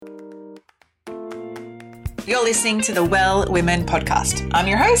You're listening to the Well Women podcast. I'm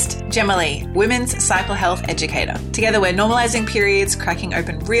your host, Gemma Lee, women's cycle health educator. Together, we're normalizing periods, cracking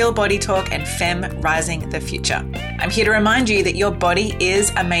open real body talk, and rising the future. I'm here to remind you that your body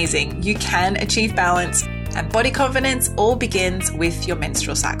is amazing. You can achieve balance, and body confidence all begins with your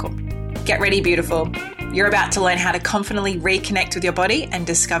menstrual cycle. Get ready, beautiful. You're about to learn how to confidently reconnect with your body and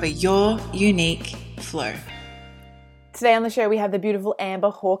discover your unique flow. Today on the show, we have the beautiful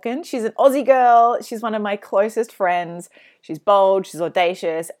Amber Hawken. She's an Aussie girl. She's one of my closest friends. She's bold, she's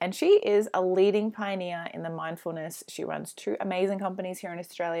audacious, and she is a leading pioneer in the mindfulness. She runs two amazing companies here in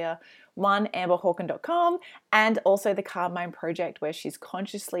Australia. One, amberhawken.com, and also the Calm Mind Project, where she's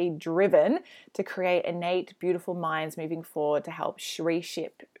consciously driven to create innate, beautiful minds moving forward to help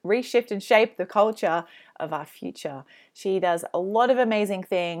reshift and shape the culture of our future. She does a lot of amazing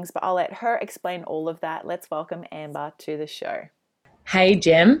things, but I'll let her explain all of that. Let's welcome Amber to the show. Hey,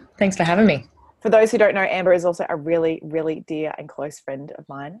 Gem. Thanks for having me. For those who don't know, Amber is also a really, really dear and close friend of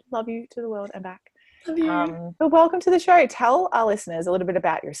mine. Love you to the world and back. Love you. But welcome to the show. Tell our listeners a little bit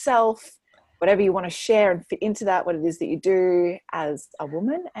about yourself, whatever you want to share and fit into that, what it is that you do as a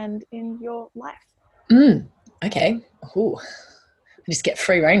woman and in your life. Okay. Ooh. I just get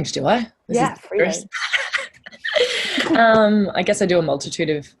free range, do I? Free range. I guess I do a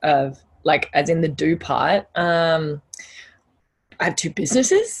multitude of like, as in the do part. I have two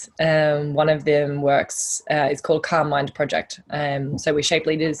businesses. One of them it's called Calm Mind Project. So we shape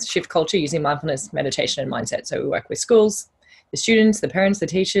leaders, shift culture using mindfulness, meditation, and mindset. So we work with schools, the students, the parents, the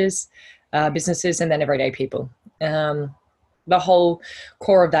teachers, businesses, and then everyday people. The whole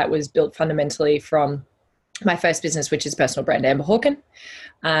core of that was built fundamentally from my first business, which is personal brand Amber Hawken.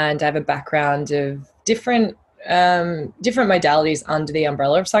 And I have a background of different modalities under the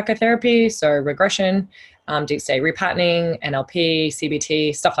umbrella of psychotherapy. So regression, deep state repatterning, NLP,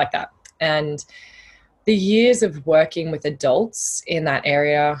 CBT, stuff like that. And the years of working with adults in that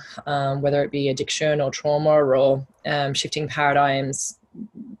area, whether it be addiction or trauma or shifting paradigms,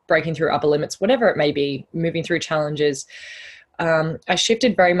 breaking through upper limits, whatever it may be, moving through challenges, I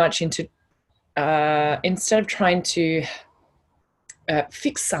shifted very much into, instead of trying to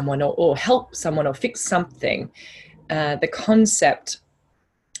fix someone or help someone or fix something, the concept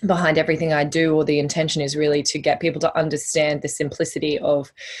behind everything I do, or the intention, is really to get people to understand the simplicity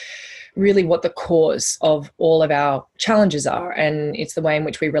of really what the cause of all of our challenges are. And it's the way in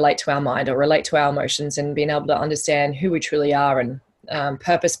which we relate to our mind or relate to our emotions, and being able to understand who we truly are and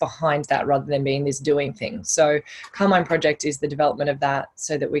purpose behind that, rather than being this doing thing. So Calm Mind Project is the development of that,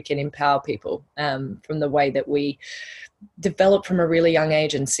 so that we can empower people from the way that we develop from a really young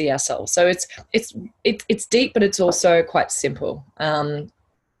age and see ourselves. So it's deep, but it's also quite simple. I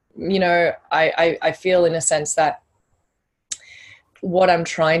feel in a sense that what I'm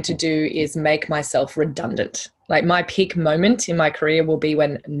trying to do is make myself redundant. Like, my peak moment in my career will be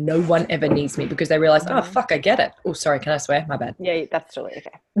when no one ever needs me, because they realize, oh, fuck, I get it. Oh, sorry, can I swear? My bad. Yeah, that's totally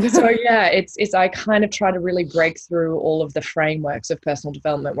okay. So yeah, it's I kind of try to really break through all of the frameworks of personal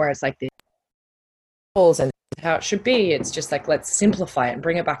development, where it's like the goals and how it should be. It's just like, let's simplify it and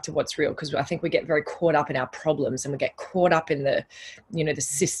bring it back to what's real, because I think we get very caught up in our problems, and we get caught up in the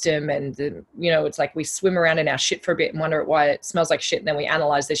system, and it's like we swim around in our shit for a bit and wonder why it smells like shit, and then we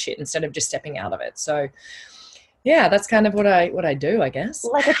analyze the shit instead of just stepping out of it. So yeah, that's kind of what I do, I guess.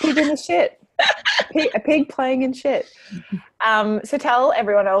 Like a pig in the shit. A pig playing in shit. So tell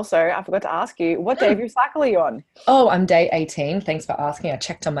everyone also, I forgot to ask you, what day of your cycle are you on? Oh, I'm day 18. Thanks for asking. I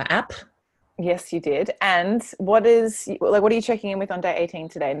checked on my app. Yes, you did. And what are you checking in with on day 18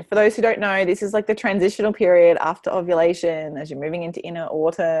 today? And for those who don't know, this is like the transitional period after ovulation, as you're moving into inner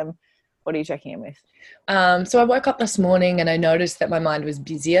autumn. What are you checking in with? So I woke up this morning and I noticed that my mind was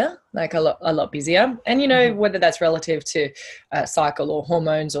busier, like a lot busier. And, whether that's relative to cycle or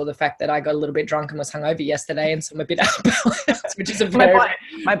hormones, or the fact that I got a little bit drunk and was hungover yesterday, and so I'm a bit out of balance, which is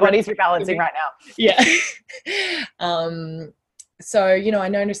my body's rebalancing right now. Yeah. So, I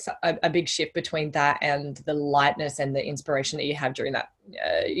noticed a big shift between that and the lightness and the inspiration that you have during that,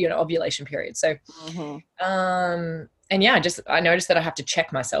 ovulation period. So, and yeah, I noticed that I have to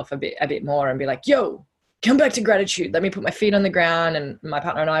check myself a bit more and be like, yo, come back to gratitude. Let me put my feet on the ground. And my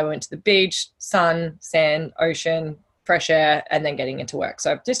partner and I went to the beach, sun, sand, ocean, fresh air, and then getting into work.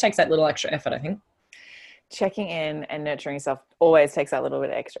 So it just takes that little extra effort, I think. Checking in and nurturing yourself always takes that little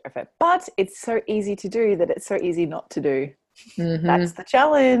bit of extra effort, but it's so easy to do that it's so easy not to do. That's the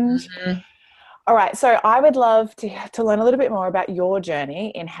challenge. All right. So I would love to learn a little bit more about your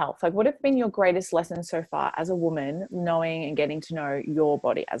journey in health. Like, what have been your greatest lessons so far as a woman, knowing and getting to know your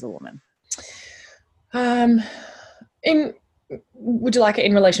body as a woman? Would you like it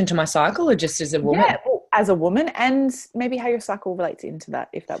in relation to my cycle, or just as a woman? Yeah. Well, as a woman, and maybe how your cycle relates into that,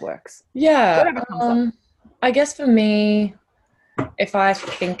 if that works. Yeah. Whatever comes up. I guess for me, if I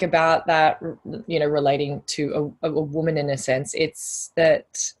think about that, relating to a woman in a sense, it's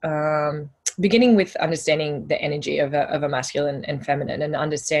that beginning with understanding the energy of a masculine and feminine, and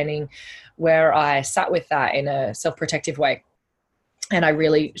understanding where I sat with that in a self-protective way. And I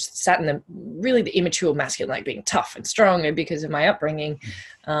really sat in the immature masculine, like being tough and strong. And because of my upbringing,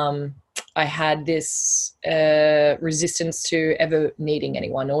 I had this resistance to ever needing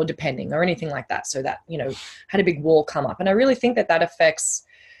anyone or depending or anything like that. So that, had a big wall come up. And I really think that affects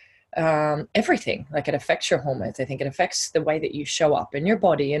everything. Like, it affects your hormones. I think it affects the way that you show up in your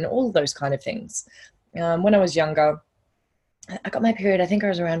body and all those kind of things. When I was younger, I got my period, I think I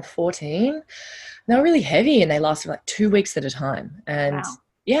was around 14. They were really heavy and they lasted like 2 weeks at a time. And wow.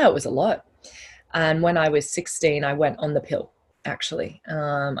 Yeah, it was a lot. And when I was 16, I went on the pill, actually.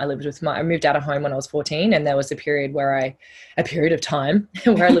 I moved out of home when I was 14, and there was a period of time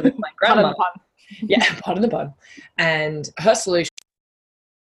where I lived with my grandma. Yeah, part of the bun. And her solution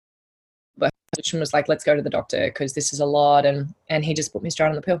was like, let's go to the doctor because this is a lot. And he just put me straight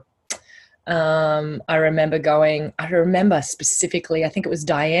on the pill. I remember specifically, I think it was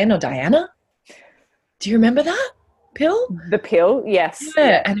Diane or Diana. Do you remember that pill? The pill, yes.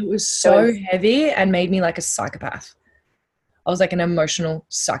 Yeah, and it was so heavy and made me like a psychopath. I was like an emotional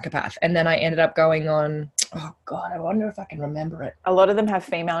psychopath. And then I ended up going on, oh God, I wonder if I can remember it. A lot of them have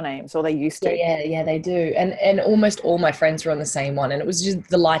female names, or they used to. Yeah, they do. And almost all my friends were on the same one. And it was just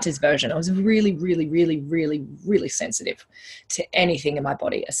the lightest version. I was really, really, really, really, really sensitive to anything in my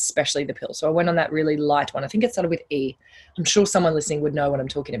body, especially the pill. So I went on that really light one. I think it started with E. I'm sure someone listening would know what I'm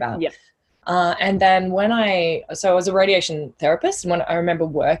talking about. Yeah. And then I was a radiation therapist, and when I remember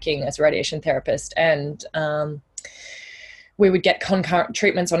working as a radiation therapist, and we would get concurrent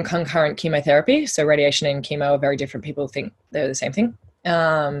treatments on concurrent chemotherapy. So radiation and chemo are very different. People think they're the same thing.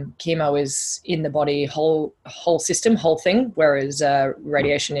 Chemo is in the body, whole system, whole thing, whereas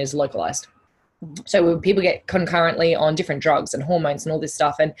radiation is localized. So people get concurrently on different drugs and hormones and all this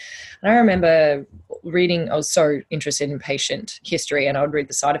stuff. And I remember reading, I was so interested in patient history, and I would read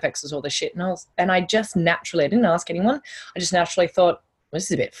the side effects of all this shit. And I just naturally, I didn't ask anyone. I just naturally thought, well, this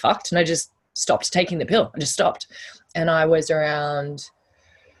is a bit fucked. And I just stopped taking the pill. I just stopped. And I was around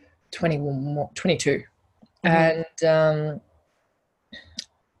 22. And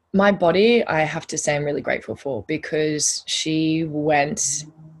my body, I have to say I'm really grateful for, because she went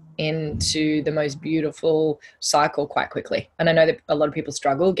into the most beautiful cycle quite quickly. And I know that a lot of people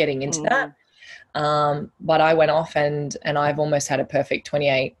struggle getting into that. But I went off and I've almost had a perfect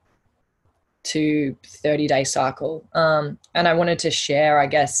 28 to 30-day cycle. And I wanted to share, I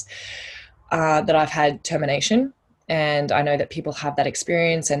guess, that I've had termination. And I know that people have that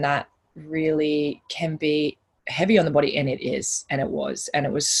experience, and that really can be heavy on the body, and it is, and it was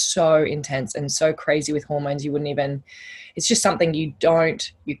so intense and so crazy with hormones. You wouldn't even, it's just something you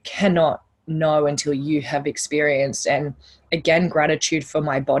cannot know until you have experienced. And again, gratitude for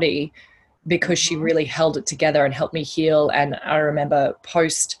my body, because she really held it together and helped me heal. And I remember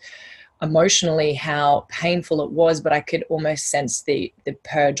emotionally how painful it was, but I could almost sense the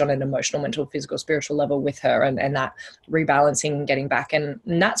purge on an emotional, mental, physical, spiritual level with her, and that rebalancing and getting back. And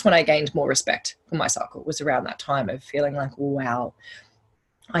that's when I gained more respect for my cycle. It was around that time of feeling like, wow,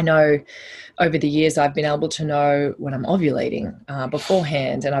 I know over the years I've been able to know when I'm ovulating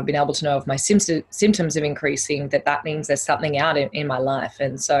beforehand, and I've been able to know if my symptoms are increasing, that means there's something out in my life.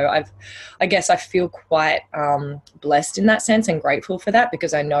 And so I guess I feel quite blessed in that sense, and grateful for that,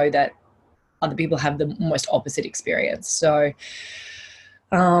 because I know that other people have the almost opposite experience. So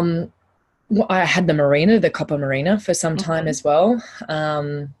I had the copper marina for some time as well,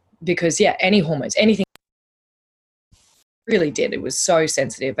 because any hormones, anything really did. It was so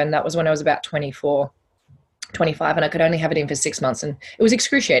sensitive. And that was when I was about 24, 25, and I could only have it in for 6 months. And it was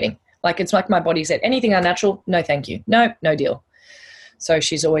excruciating. Like, it's like my body said, anything unnatural, no thank you. No deal. So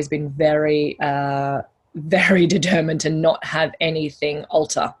she's always been very, very determined to not have anything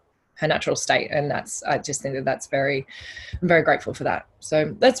alter her natural state. And I just think I'm very grateful for that.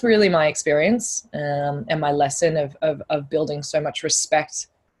 So that's really my experience, and my lesson of building so much respect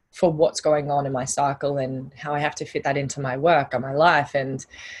for what's going on in my cycle, and how I have to fit that into my work and my life and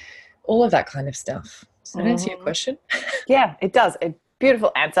all of that kind of stuff. Does that answer your question? Yeah, it does. A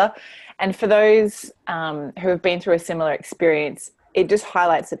beautiful answer. And for those who have been through a similar experience, it just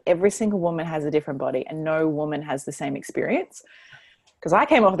highlights that every single woman has a different body, and no woman has the same experience. Because I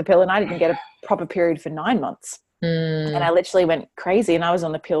came off the pill and I didn't get a proper period for 9 months. And I literally went crazy, and I was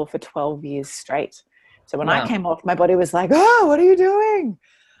on the pill for 12 years straight. So when I came off, my body was like, oh, what are you doing?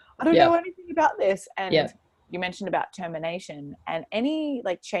 I don't know anything about this. And Yeah. you mentioned about termination, and any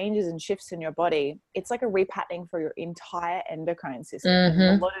like changes and shifts in your body, it's like a repatterning for your entire endocrine system.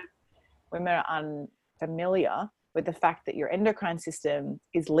 A lot of women are unfamiliar with the fact that your endocrine system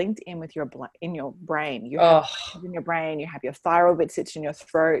is linked in with your brain. You have in your brain, you have your thyroid that sits in your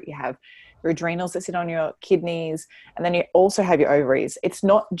throat, you have your adrenals that sit on your kidneys, and then you also have your ovaries. It's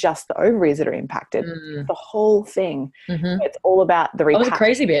not just the ovaries that are impacted, it's the whole thing. It's all about the repatterning. I was a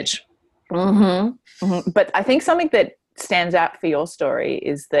crazy bitch. But I think something that stands out for your story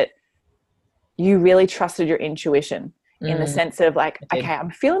is that you really trusted your intuition in the sense of like, okay,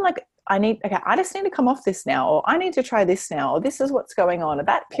 I'm feeling like I just need to come off this now, or I need to try this now, or this is what's going on, or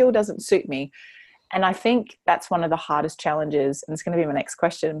that pill doesn't suit me. And I think that's one of the hardest challenges, and it's going to be my next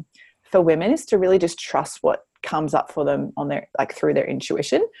question for women, is to really just trust what comes up for them on their, like, through their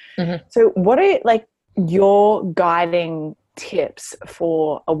intuition. So what are like your guiding tips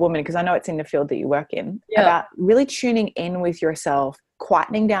for a woman, because I know it's in the field that you work in, about really tuning in with yourself,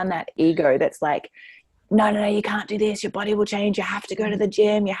 quietening down that ego that's like, no, you can't do this, your body will change, you have to go to the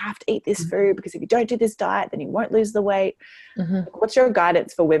gym, you have to eat this food, because if you don't do this diet, then you won't lose the weight. What's your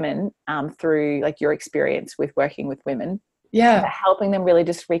guidance for women through like your experience with working with women, helping them really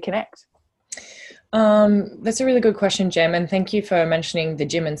just reconnect? That's a really good question, Jem, and thank you for mentioning the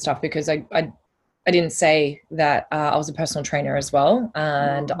gym and stuff, because I didn't say that I was a personal trainer as well,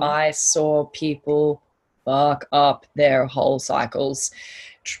 and I saw people fuck up their whole cycles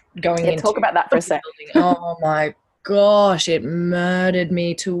going into talk about that for a sec. Oh my gosh, it murdered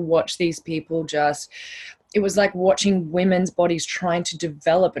me to watch these people it was like watching women's bodies trying to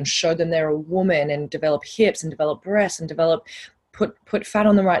develop and show them they're a woman, and develop hips and develop breasts and put fat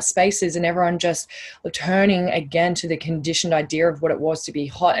on the right spaces, and everyone just turning again to the conditioned idea of what it was to be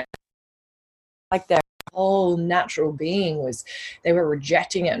hot. Like their whole natural being they were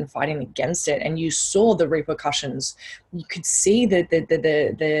rejecting it and fighting against it, and you saw the repercussions. You could see the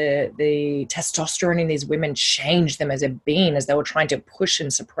testosterone in these women change them as a being, as they were trying to push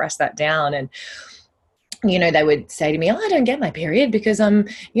and suppress that down. And they would say to me, I don't get my period because I'm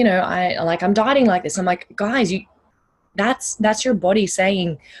dieting like this. I'm like, guys, that's your body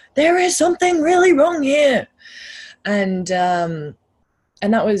saying there is something really wrong here. And that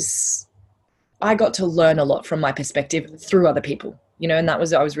was, I got to learn a lot from my perspective through other people, and I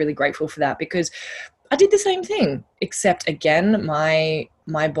was really grateful for that, because I did the same thing, except again, my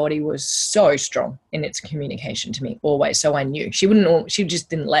body was so strong in its communication to me always. So I knew she just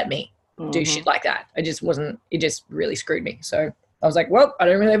didn't let me do shit like that. It just really screwed me. So I was like, well, I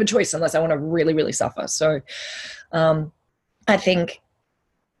don't really have a choice unless I want to really, really suffer. So I think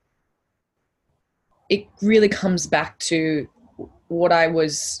it really comes back to what I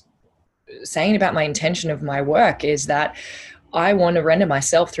was saying about my intention of my work, is that I want to render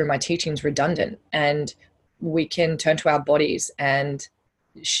myself through my teachings redundant, and we can turn to our bodies, and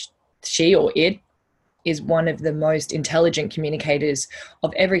she or it is one of the most intelligent communicators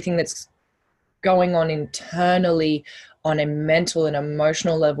of everything that's going on internally on a mental and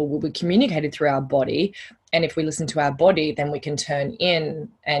emotional level will be communicated through our body. And if we listen to our body, then we can turn in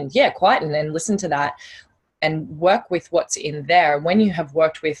and quieten and listen to that and work with what's in there. When you have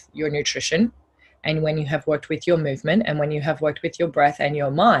worked with your nutrition, and when you have worked with your movement, and when you have worked with your breath and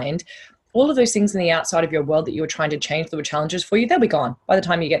your mind, all of those things in the outside of your world that you were trying to change, that were challenges for you, they'll be gone by the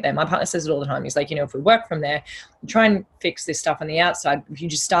time you get there. My partner says it all the time. He's like, if we work from there, try and fix this stuff on the outside. If you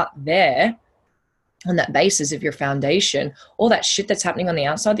just start there on that basis of your foundation, all that shit that's happening on the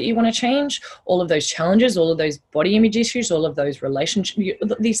outside that you want to change, all of those challenges, all of those body image issues, all of those relationships,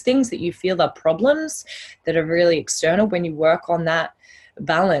 these things that you feel are problems that are really external, when you work on that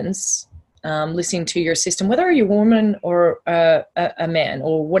balance, listening to your system, whether you're a woman or a man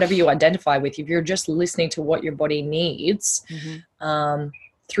or whatever you identify with, if you're just listening to what your body needs,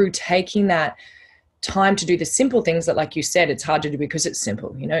 through taking that time to do the simple things that, like you said, it's hard to do because it's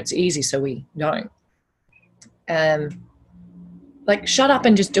simple, it's easy, so we don't. Like, shut up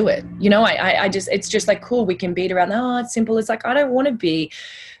and just do it. It's just like, cool, we can beat around, it's simple. It's like, I don't want to be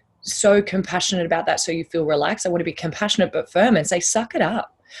so compassionate about that so you feel relaxed. I want to be compassionate but firm and say, suck it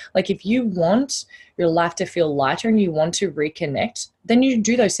up. Like, if you want your life to feel lighter and you want to reconnect, then you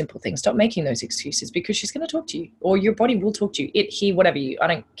do those simple things. Stop making those excuses, because she's going to talk to you, or your body will talk to you. Whatever I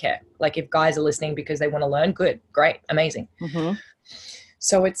don't care. Like, if guys are listening because they want to learn, good, great, amazing.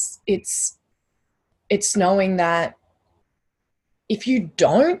 So it's knowing that if you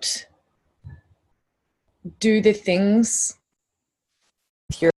don't do the things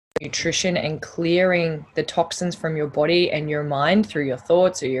with your nutrition and clearing the toxins from your body and your mind through your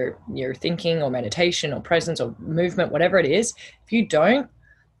thoughts or your thinking or meditation or presence or movement, whatever it is, if you don't,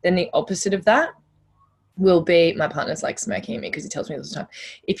 Then the opposite of that will be my partner's like smirking at me because he tells me all the time.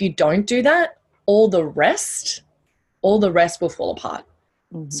 If you don't do that, all the rest will fall apart.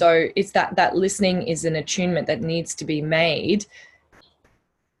 Mm-hmm. So it's that listening is an attunement that needs to be made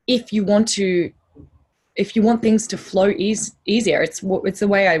if you want things to flow easier. It's the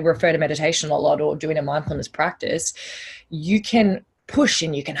way I refer to meditation a lot, or doing a mindfulness practice. You can push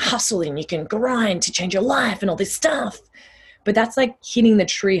and you can hustle and you can grind to change your life and all this stuff, but that's like hitting the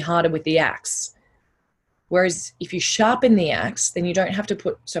tree harder with the axe. Whereas if you sharpen the axe, then you don't have to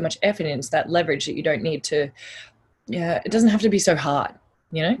put so much effort into that leverage that you don't need to. Yeah, it doesn't have to be so hard,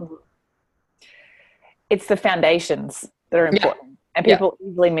 you know? It's the foundations that are important. And people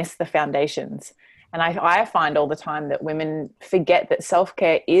easily miss the foundations. And I find all the time that women forget that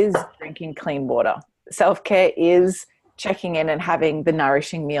self-care is drinking clean water. Self-care is checking in and having the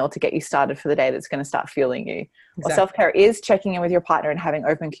nourishing meal to get you started for the day that's going to start fueling you. Exactly. Or self-care is checking in with your partner and having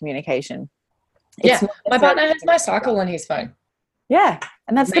open communication. My partner has my cycle on his phone. Yeah,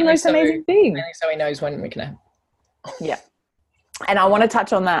 and that's the most amazing thing. So he knows when we can have. Yeah. And I want to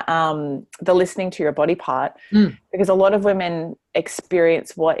touch on that, the listening to your body part, because a lot of women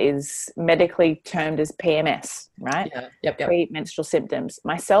experience what is medically termed as PMS, right? Yeah. Yep. Premenstrual symptoms.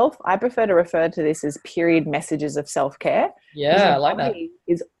 Myself, I prefer to refer to this as period messages of self-care. Yeah, I like that.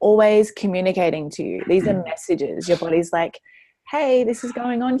 Is always communicating to you. These are messages. Your body's like, hey, this is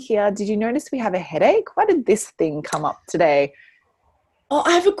going on here. Did you notice we have a headache? Why did this thing come up today? Oh,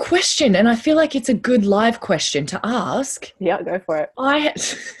 I have a question, and I feel like it's a good live question to ask. Yeah, go for it.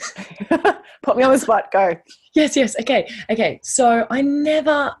 Put me on the spot. Go. Yes. Okay. So I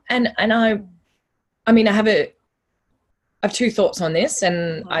never, and I have two thoughts on this,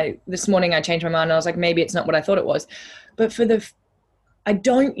 and this morning I changed my mind. And I was like, maybe it's not what I thought it was, but I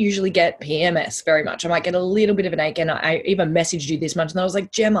don't usually get PMS very much. I might get a little bit of an ache, and I even messaged you this month and I was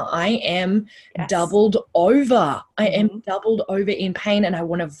like, Gemma, I am doubled over. I am doubled over in pain and I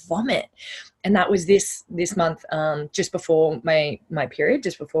want to vomit. And that was this month, just before my period,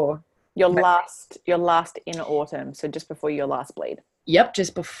 just before your last in autumn. So just before your last bleed. Yep.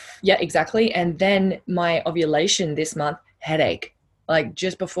 Yeah, exactly. And then my ovulation this month, headache, like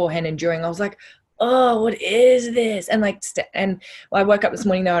just beforehand and during. I was like, oh, what is this? And I woke up this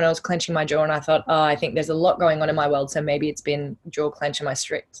morning though, and I was clenching my jaw, and I thought, oh, I think there's a lot going on in my world. So maybe it's been jaw clench in my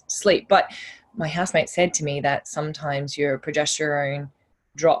strict sleep. But my housemate said to me that sometimes your progesterone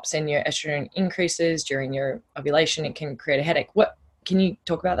drops and your estrogen increases during your ovulation. It can create a headache. What, can you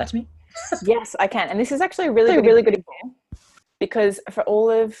talk about that to me? Yes, I can. And this is actually really good info, because for all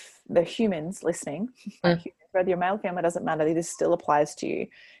of the humans listening, whether you're male or female, it doesn't matter. This still applies to you.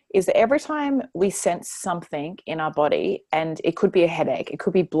 Is that every time we sense something in our body, and it could be a headache, it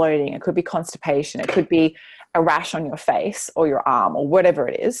could be bloating, it could be constipation, it could be a rash on your face or your arm or whatever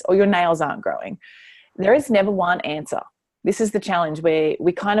it is, or your nails aren't growing, there is never one answer. This is the challenge, where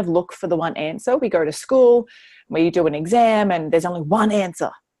we kind of look for the one answer. We go to school, where you do an exam and there's only one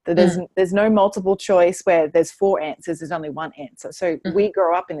answer. There's no multiple choice where there's 4 answers. There's only one answer. So we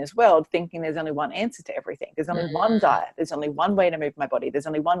grow up in this world thinking there's only one answer to everything. There's only one diet. There's only one way to move my body. There's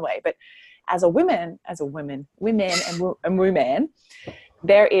only one way. But as women,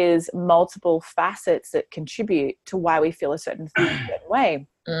 there is multiple facets that contribute to why we feel a certain way.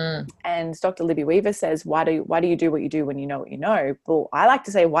 And Dr. Libby Weaver says, why do you do what you do when you know what you know? Well, I like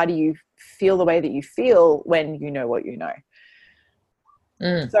to say, why do you feel the way that you feel when you know what you know?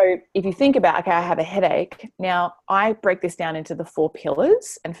 So if you think about, okay, I have a headache. Now I break this down into the 4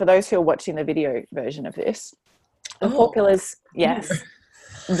 pillars. And for those who are watching the video version of this, the 4 pillars, yes,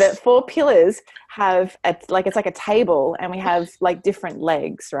 the 4 pillars have it's like a table, and we have like different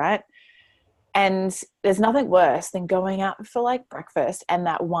legs, right? And there's nothing worse than going out for like breakfast, and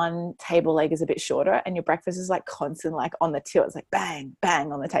that one table leg is a bit shorter, and your breakfast is like constant, like on the tilt. It's like bang,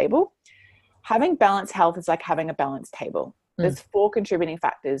 bang on the table. Having balanced health is like having a balanced table. There's 4 contributing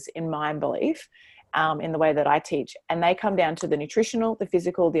factors in my belief, in the way that I teach, and they come down to the nutritional, the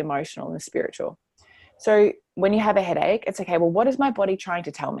physical, the emotional, and the spiritual. So when you have a headache, it's okay, well, what is my body trying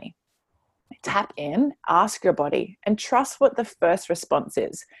to tell me? Tap in, ask your body, and trust what the first response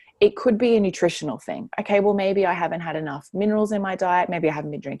is. It could be a nutritional thing. Okay, well, maybe I haven't had enough minerals in my diet. Maybe I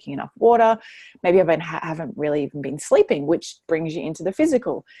haven't been drinking enough water. Maybe I haven't really even been sleeping, which brings you into the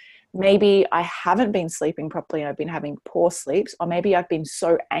physical. Maybe I haven't been sleeping properly and I've been having poor sleeps, or maybe I've been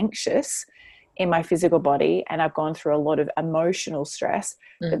so anxious in my physical body and I've gone through a lot of emotional stress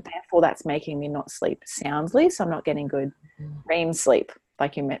that therefore that's making me not sleep soundly. So I'm not getting good REM sleep,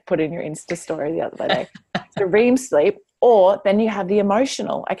 like you put in your Insta story the other day. So REM sleep, or then you have the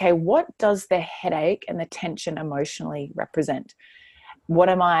emotional. Okay, what does the headache and the tension emotionally represent? what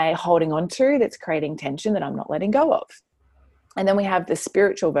am I holding on to that's creating tension that I'm not letting go of? And then we have the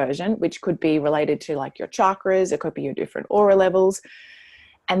spiritual version, which could be related to like your chakras. It could be your different aura levels.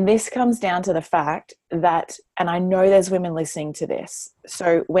 And this comes down to the fact that, and I know there's women listening to this.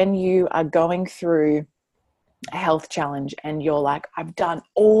 So when you are going through a health challenge and you're like, I've done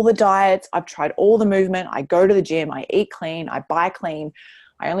all the diets, I've tried all the movement, I go to the gym, I eat clean, I buy clean,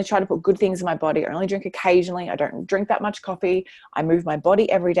 I only try to put good things in my body, I only drink occasionally, I don't drink that much coffee, I move my body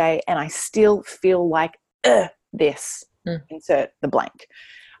every day, and I still feel like this. Insert the blank.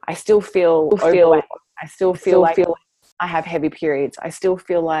 I still feel overweight. I still feel like I have heavy periods. I still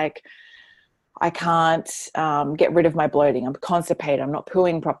feel like I can't get rid of my bloating. I'm constipated. I'm not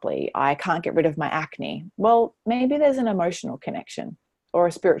pooing properly. I can't get rid of my acne. Well, maybe there's an emotional connection or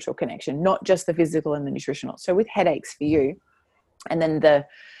a spiritual connection, not just the physical and the nutritional. So with headaches for you, and then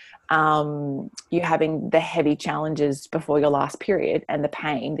you having the heavy challenges before your last period and the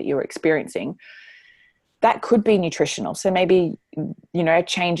pain that you were experiencing, that could be nutritional. So maybe, a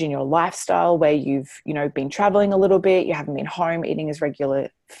change in your lifestyle where you've, been traveling a little bit, you haven't been home eating as regular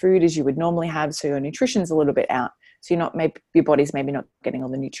food as you would normally have. So your nutrition's a little bit out. So your body's maybe not getting all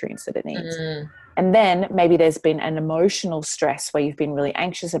the nutrients that it needs. And then maybe there's been an emotional stress where you've been really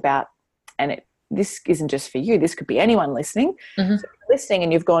anxious about, and this isn't just for you, this could be anyone listening. So if you're listening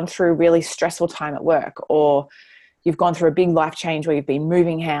and you've gone through a really stressful time at work, or you've gone through a big life change where you've been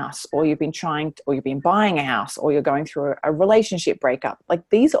moving house, or you've been buying a house, or you're going through a relationship breakup. Like,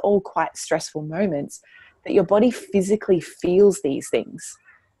 these are all quite stressful moments that your body physically feels these things.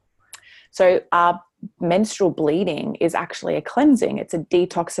 So our menstrual bleeding is actually a cleansing. It's a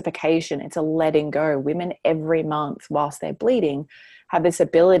detoxification. It's a letting go. Women every month whilst they're bleeding have this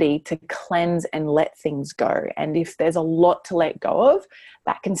ability to cleanse and let things go. And if there's a lot to let go of,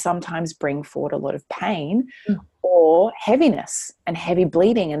 that can sometimes bring forward a lot of pain or heaviness and heavy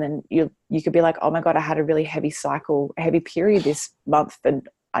bleeding. And then you could be like, oh my God, I had a really heavy cycle, a heavy period this month, and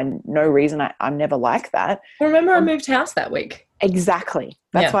no reason. I'm never like that. Remember, I moved house that week. Exactly.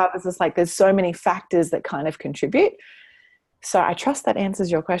 That's why I was just like, there's so many factors that kind of contribute. So I trust that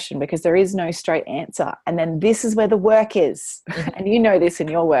answers your question, because there is no straight answer. And then this is where the work is. And you know this in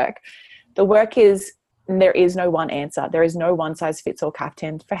your work. The work is, there is no one answer. There is no one size fits all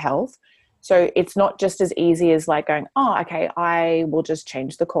caftan for health. So it's not just as easy as like going, oh, okay, I will just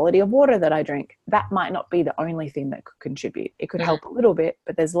change the quality of water that I drink. That might not be the only thing that could contribute. It could help a little bit,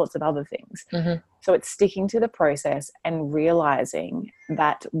 but there's lots of other things. So it's sticking to the process and realizing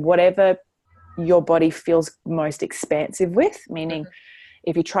that whatever your body feels most expansive with, meaning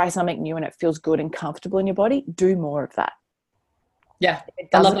if you try something new and it feels good and comfortable in your body, do more of that. Yeah,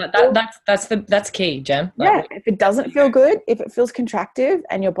 I love that. That's key, Jem. Yeah, if it doesn't feel good, if it feels contractive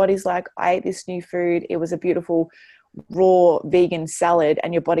and your body's like, I ate this new food, it was a beautiful raw vegan salad,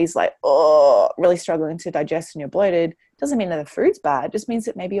 and your body's like, oh, really struggling to digest and you're bloated, doesn't mean that the food's bad. It just means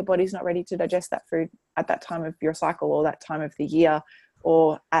that maybe your body's not ready to digest that food at that time of your cycle or that time of the year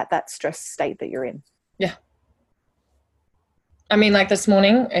or at that stress state that you're in. Yeah. I mean, like this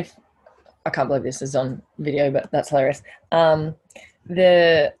morning, I can't believe this is on video, but that's hilarious. I'm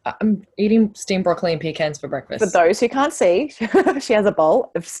eating steamed broccoli and pecans for breakfast. For those who can't see, she has a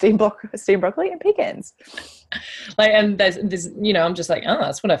bowl of steamed broccoli and pecans. Like, and there's, I'm just like, oh,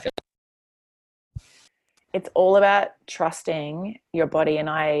 that's what I feel. It's all about trusting your body. And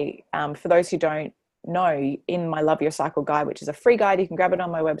I, for those who don't know, in my Love Your Cycle guide, which is a free guide, you can grab it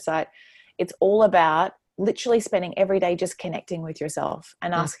on my website. It's all about literally spending every day just connecting with yourself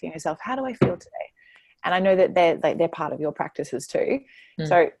and asking yourself, how do I feel today? And I know that they're part of your practices too.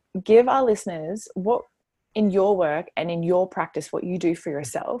 So give our listeners what in your work and in your practice, what you do for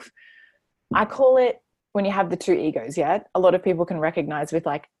yourself. I call it, when you have the two egos, a lot of people can recognize with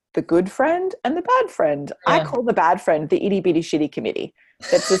like the good friend and the bad friend. Yeah. I call the bad friend the itty bitty shitty committee.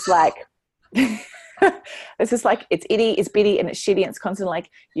 That's just like, it's just like, it's itty, it's bitty, and it's shitty, and it's constantly like,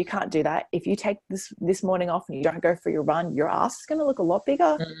 you can't do that. If you take this morning off and you don't go for your run, your ass is going to look a lot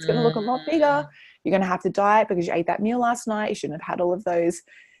bigger. It's going to look a lot bigger. You're going to have to diet because you ate that meal last night. You shouldn't have had all of those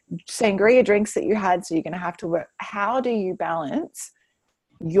sangria drinks that you had. So you're going to have to work. How do you balance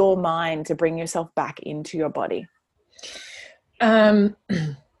your mind to bring yourself back into your body?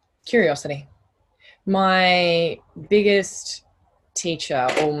 Curiosity. My biggest teacher,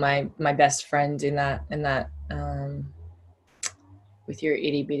 or my best friend in that with your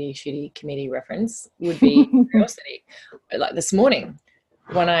itty bitty shitty committee reference would be curiosity. Like this morning,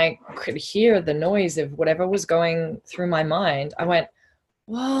 when I could hear the noise of whatever was going through my mind, I went,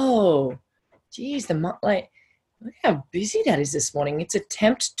 whoa, geez, look how busy that is this morning. It's an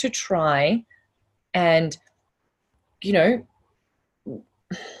attempt to try and,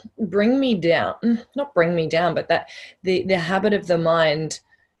 bring me down, not bring me down, but that the habit of the mind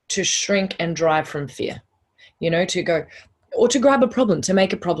to shrink and drive from fear, to go, or to grab a problem, to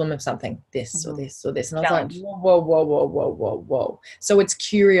make a problem of something, this or this or this. And I was like, whoa, whoa, whoa, whoa, whoa, whoa. So it's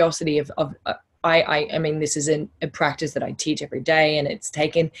curiosity of I mean, this is a practice that I teach every day, and it's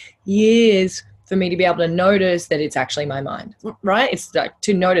taken years for me to be able to notice that it's actually my mind, right? It's like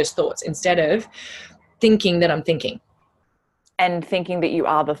to notice thoughts instead of thinking that I'm thinking. And thinking that you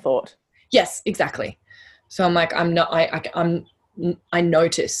are the thought. Yes, exactly. So I'm like, I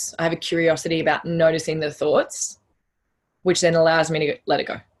notice, I have a curiosity about noticing the thoughts, which then allows me to let it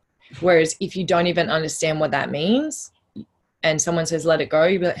go. Whereas if you don't even understand what that means and someone says, let it go,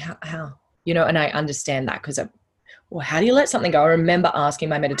 you'll be like, how? And I understand that because well, how do you let something go? I remember asking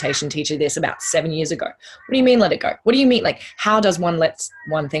my meditation teacher this about 7 years ago. What do you mean let it go? What do you mean? Like, how does one let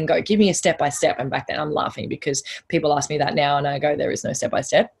one thing go? Give me a step by step. And back then I'm laughing because people ask me that now and I go, there is no step by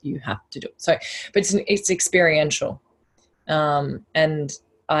step. You have to do it. So, but it's experiential. And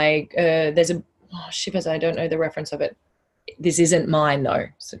there's shivers. I don't know the reference of it. This isn't mine though.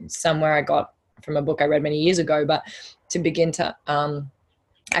 So somewhere I got from a book I read many years ago, but to begin to,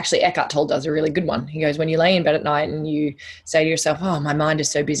 actually, Eckhart Tolle does a really good one. He goes, when you lay in bed at night and you say to yourself, oh, my mind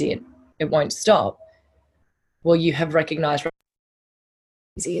is so busy, it won't stop. Well, you have recognized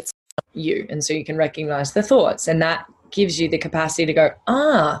it's not you. And so you can recognize the thoughts. And that gives you the capacity to go,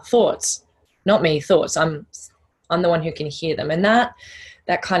 thoughts, not me, thoughts. I'm the one who can hear them. And that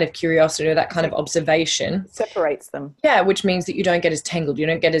kind of curiosity or that kind of observation separates them. Yeah, which means that you don't get as tangled. You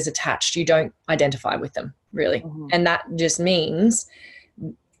don't get as attached. You don't identify with them, really. Mm-hmm. And that just means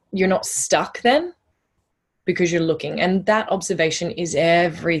you're not stuck then because you're looking, and that observation is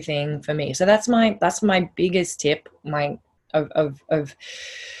everything for me. So that's my biggest tip of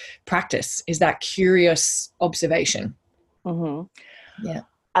practice is that curious observation. Mm-hmm. Yeah,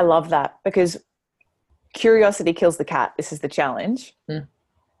 I love that because curiosity kills the cat. This is the challenge.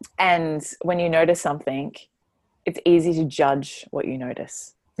 And when you notice something, it's easy to judge what you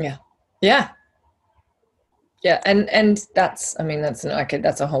notice. Yeah, and that's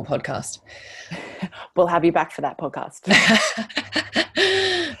a whole podcast. We'll have you back for that podcast.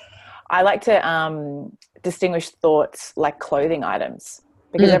 I like to distinguish thoughts like clothing items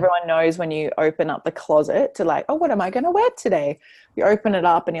because everyone knows when you open up the closet to like, oh, what am I going to wear today? You open it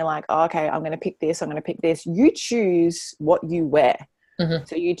up and you're like, oh, okay, I'm going to pick this. I'm going to pick this. You choose what you wear. Mm-hmm.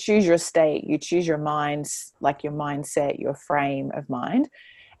 So you choose your state, you choose your minds, like your mindset, your frame of mind.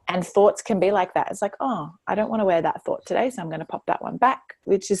 And thoughts can be like that. It's like, oh, I don't want to wear that thought today, so I'm going to pop that one back,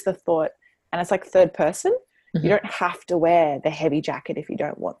 which is the thought. And it's like third person. Mm-hmm. You don't have to wear the heavy jacket if you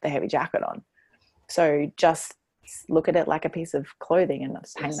don't want the heavy jacket on. So just look at it like a piece of clothing and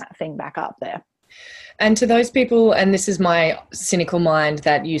just hang that thing back up there. And to those people, and this is my cynical mind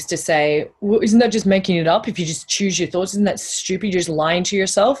that used to say, well, isn't that just making it up? If you just choose your thoughts, isn't that stupid? You're just lying to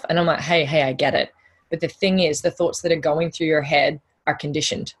yourself. And I'm like, hey, I get it. But the thing is, the thoughts that are going through your head are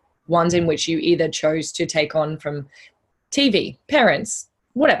conditioned. Ones in which you either chose to take on from TV, parents,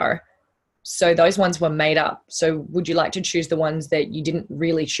 whatever. So those ones were made up. So would you like to choose the ones that you didn't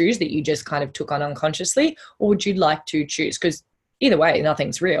really choose, that you just kind of took on unconsciously? Or would you like to choose? Because either way,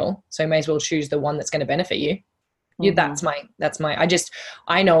 nothing's real. So you may as well choose the one that's going to benefit you. Mm-hmm.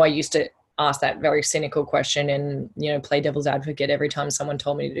 I know I used to ask that very cynical question and, play devil's advocate every time someone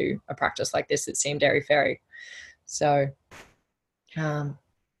told me to do a practice like this. It seemed airy-fairy. So,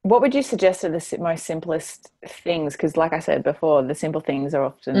 what would you suggest are the most simplest things? Because like I said before, the simple things are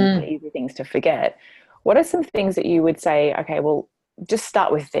often the easy things to forget. What are some things that you would say, okay, well, just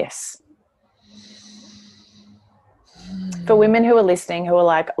start with this? For women who are listening, who are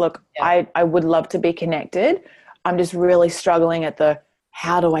like, look, I would love to be connected. I'm just really struggling at the,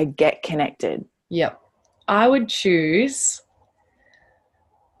 how do I get connected? Yep. I would choose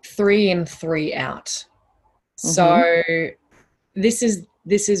 3 in, 3 out. Mm-hmm. So this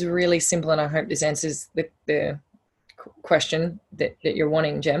is really simple, and I hope this answers the question that you're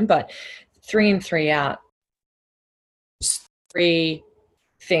wanting, Jem, but 3 in, 3 out. 3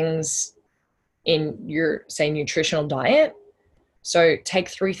 things in your, say, nutritional diet. So take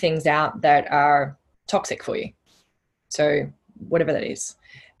 3 things out that are toxic for you. So whatever that is.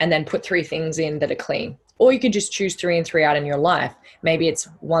 And then put 3 things in that are clean. Or you could just choose 3 in, 3 out in your life. Maybe it's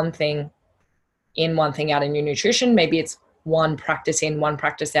 1 thing in, 1 thing out in your nutrition. Maybe it's 1 practice in, 1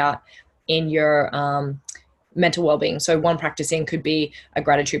 practice out in your mental well-being. So 1 practice in could be a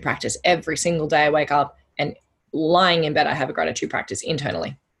gratitude practice. Every single day I wake up and lying in bed, I have a gratitude practice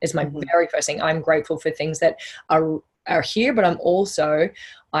internally. It's my very first thing. I'm grateful for things that are here, but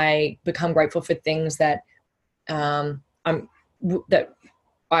I become grateful for things that that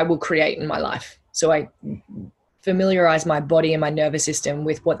I will create in my life. So I familiarize my body and my nervous system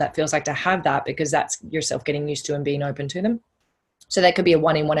with what that feels like to have that, because that's yourself getting used to and being open to them. So that could be a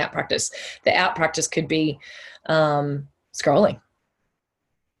 1 in, 1 out practice. The out practice could be scrolling,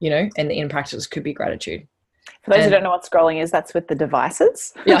 and the in practice could be gratitude. For those who don't know what scrolling is, that's with the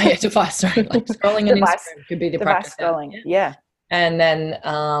devices. Yeah, device. Sorry, like scrolling on Instagram could be the device practice. Scrolling, yeah. And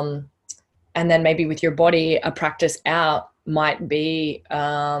then maybe with your body, a practice out might be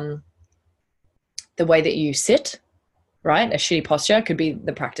the way that you sit, right? A shitty posture could be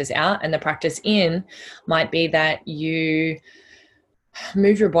the practice out, and the practice in might be that you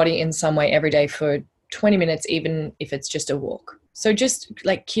move your body in some way every day for 20 minutes, even if it's just a walk. So just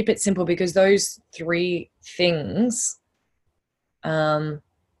like keep it simple, because those 3 things, in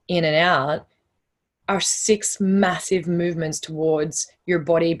and out, are 6 massive movements towards your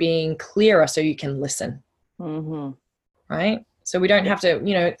body being clearer so you can listen. Mm-hmm. Right? So we don't have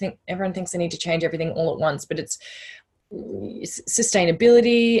to, think everyone thinks they need to change everything all at once, but it's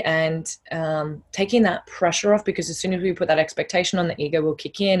sustainability and taking that pressure off, because as soon as we put that expectation on, the ego will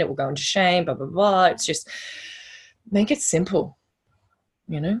kick in, it will go into shame, blah, blah, blah. It's just make it simple,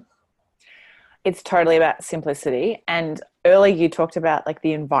 It's totally about simplicity. And earlier you talked about like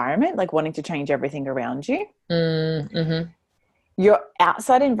the environment, like wanting to change everything around you. Mm-hmm. Your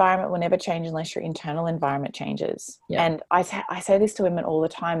outside environment will never change unless your internal environment changes. Yeah. And I say this to women all the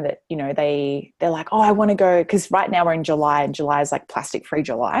time that, they're like, oh, I want to go, because right now we're in July, and July is like plastic-free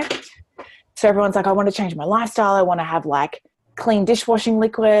July. So everyone's like, I want to change my lifestyle. I want to have like clean dishwashing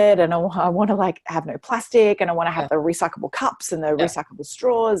liquid, and I want to like have no plastic, and I want to have the recyclable cups and the recyclable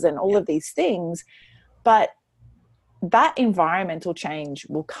straws and all of these things. But that environmental change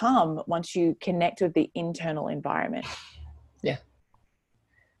will come once you connect with the internal environment. Yeah.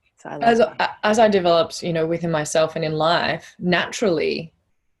 So as I developed, within myself and in life, naturally,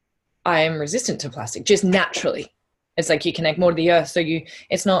 I am resistant to plastic, just naturally. It's like you connect more to the earth. So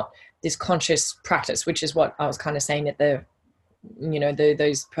it's not this conscious practice, which is what I was kind of saying at the,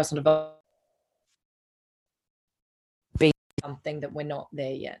 those personal development, be something that we're not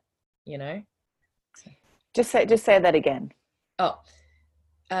there yet, So. Just say that again. So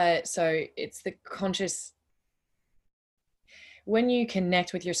it's the conscious. When you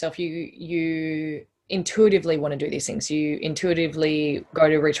connect with yourself, you intuitively want to do these things. You intuitively go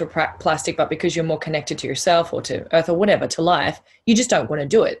to reach for plastic, but because you're more connected to yourself or to earth or whatever, to life, you just don't want to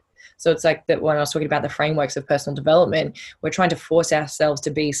do it. So it's like that when I was talking about the frameworks of personal development, we're trying to force ourselves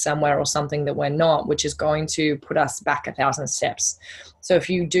to be somewhere or something that we're not, which is going to put us back 1,000 steps. So if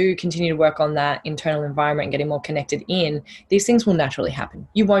you do continue to work on that internal environment and getting more connected in, these things will naturally happen.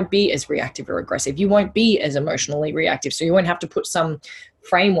 You won't be as reactive or aggressive. You won't be as emotionally reactive. So you won't have to put some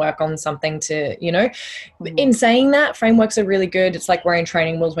framework on something to, in saying that, frameworks are really good. It's like wearing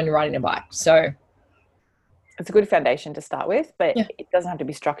training wheels when you're riding a bike. So it's a good foundation to start with, but it doesn't have to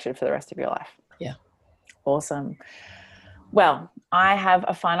be structured for the rest of your life. Yeah. Awesome. Well, I have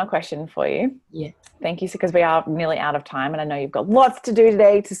a final question for you. Yeah. Thank you, because we are nearly out of time, and I know you've got lots to do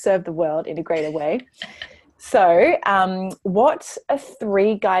today to serve the world in a greater way. So what are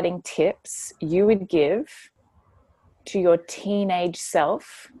 3 guiding tips you would give to your teenage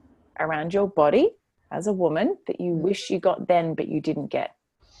self around your body as a woman that you wish you got then but you didn't get?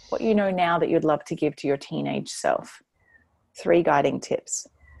 What you know now that you'd love to give to your teenage self? 3 guiding tips.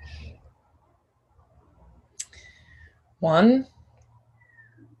 1,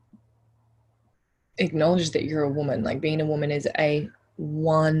 acknowledge that you're a woman. Like, being a woman is a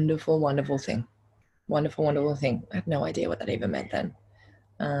wonderful, wonderful thing. Wonderful, wonderful thing. I had no idea what that even meant then.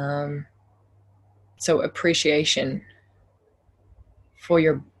 So appreciation for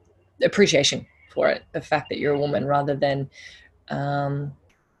it, the fact that you're a woman, rather than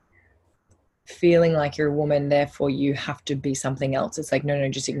feeling like you're a woman, therefore you have to be something else. It's like, no,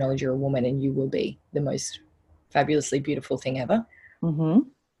 just acknowledge you're a woman and you will be the most fabulously beautiful thing ever. Mm-hmm.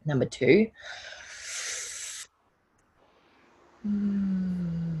 Number 2, no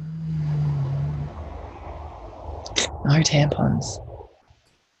tampons.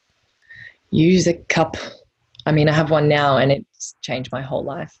 Use a cup. I mean, I have one now and it's changed my whole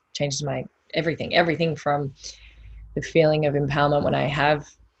life. Changes my everything from the feeling of empowerment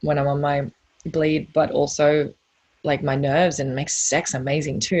when I'm on my bleed, but also like my nerves, and makes sex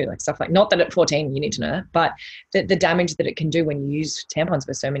amazing too. Like stuff like, not that at 14 you need to know that, but the damage that it can do when you use tampons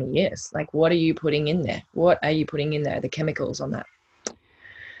for so many years. Like, what are you putting in there? What are you putting in there? The chemicals on that.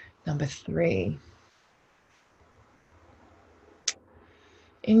 Number 3,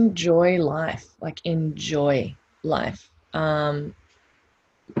 enjoy life. Like, enjoy life.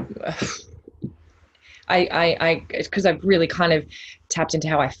 I it's because I've really kind of tapped into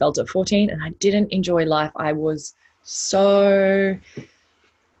how I felt at 14, and I didn't enjoy life. I was so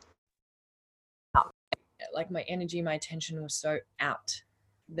like my energy, my attention was so out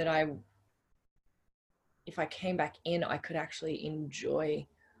that if I came back in, I could actually enjoy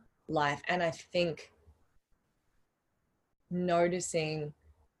life. And I think noticing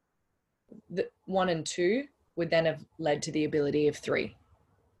that 1 and 2 would then have led to the ability of 3.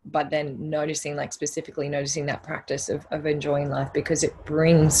 But then noticing, like specifically noticing that practice of enjoying life, because it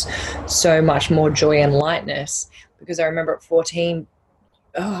brings so much more joy and lightness. Because I remember at 14,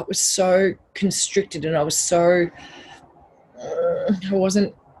 it was so constricted, and I wasn't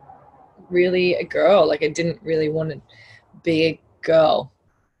really a girl. Like I didn't really want to be a girl.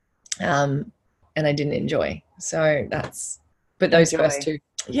 And I didn't enjoy. So but those first 2,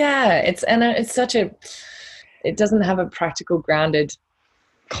 yeah, it doesn't have a practical grounded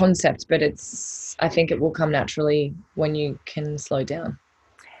concept, but I think it will come naturally when you can slow down.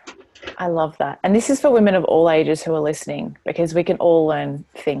 I love that. And this is for women of all ages who are listening, because we can all learn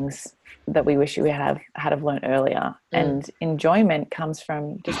things that we wish we have learned earlier. And enjoyment comes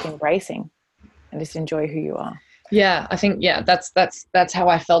from just embracing and just enjoy who you are. Yeah, I think, that's how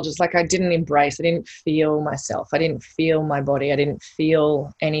I felt. Just like I didn't embrace, I didn't feel myself. I didn't feel my body. I didn't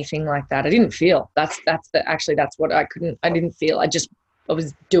feel anything like that. I didn't feel. That's what I didn't feel. I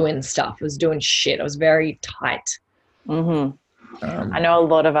was doing stuff. I was doing shit. I was very tight. Mm-hmm. I know a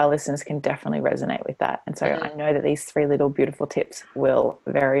lot of our listeners can definitely resonate with that. And so I know that these 3 little beautiful tips will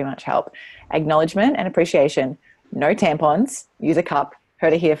very much help. Acknowledgement and appreciation. No tampons. Use a cup.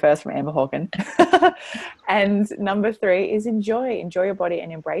 Heard it here first from Amber Hawken. And number 3 is enjoy your body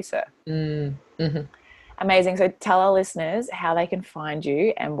and embrace her. Mm-hmm. Amazing. So tell our listeners how they can find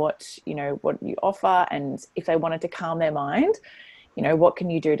you and what you offer, and if they wanted to calm their mind, what can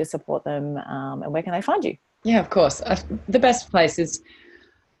you do to support them, and where can they find you? Yeah, of course. The best place is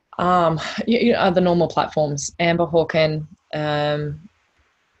the normal platforms.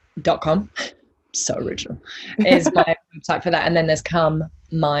 AmberHawken.com. So original. Is my website for that. And then there's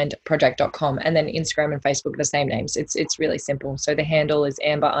calmmindproject.com, and then Instagram and Facebook are the same names. It's really simple. So the handle is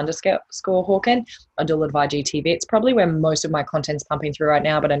Amber_Hawken. I do a lot of IGTV. It's probably where most of my content's pumping through right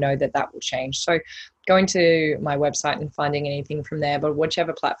now, but I know that will change. So going to my website and finding anything from there, but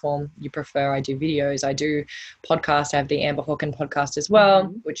whichever platform you prefer. I do videos, I do podcasts. I have the Amber Hawken podcast as well,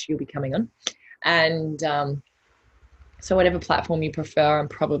 which you'll be coming on. And so whatever platform you prefer, I'm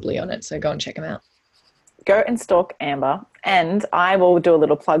probably on it. So go and check them out. Go and stalk Amber. And I will do a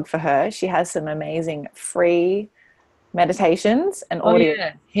little plug for her. She has some amazing free meditations and audio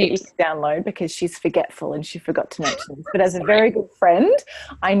that you can download, because she's forgetful and she forgot to mention this. But as a very good friend,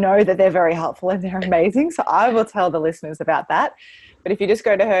 I know that they're very helpful and they're amazing. So I will tell the listeners about that. But if you just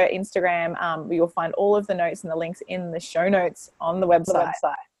go to her Instagram, you'll find all of the notes and the links in the show notes on the website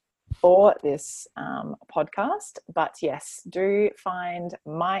for this podcast. But yes, do find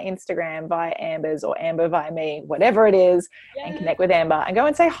my Instagram via Amber's or Amber via me, whatever it is, and connect with Amber and go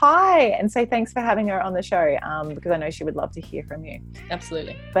and say hi and say thanks for having her on the show, because I know she would love to hear from you.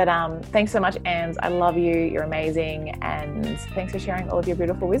 Absolutely. But thanks so much, Ams. I love you. You're amazing. And thanks for sharing all of your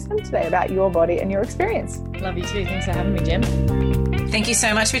beautiful wisdom today about your body and your experience. Love you too. Thanks for having me, Jem. Thank you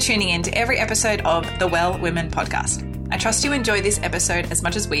so much for tuning in to every episode of the Well Women podcast. I trust you enjoyed this episode as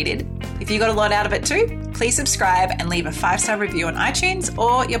much as we did. If you got a lot out of it too, please subscribe and leave a 5-star review on iTunes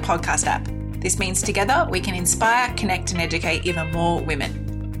or your podcast app. This means together we can inspire, connect, and educate even more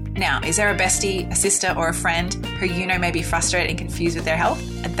women. Now, is there a bestie, a sister, or a friend who may be frustrated and confused with their health?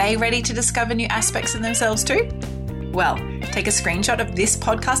 Are they ready to discover new aspects of themselves too? Well, take a screenshot of this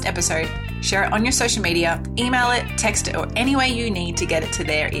podcast episode, share it on your social media, email it, text it, or any way you need to get it to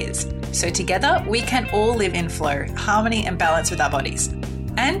their ears. So together we can all live in flow, harmony, and balance with our bodies.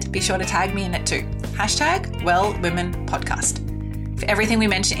 And be sure to tag me in it too. #WellWomenPodcast. For everything we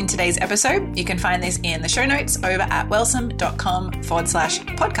mentioned in today's episode, you can find this in the show notes over at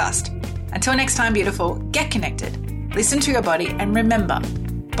wellsome.com/podcast. Until next time, beautiful, get connected, listen to your body, and remember,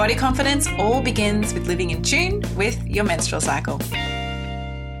 body confidence all begins with living in tune with your menstrual cycle.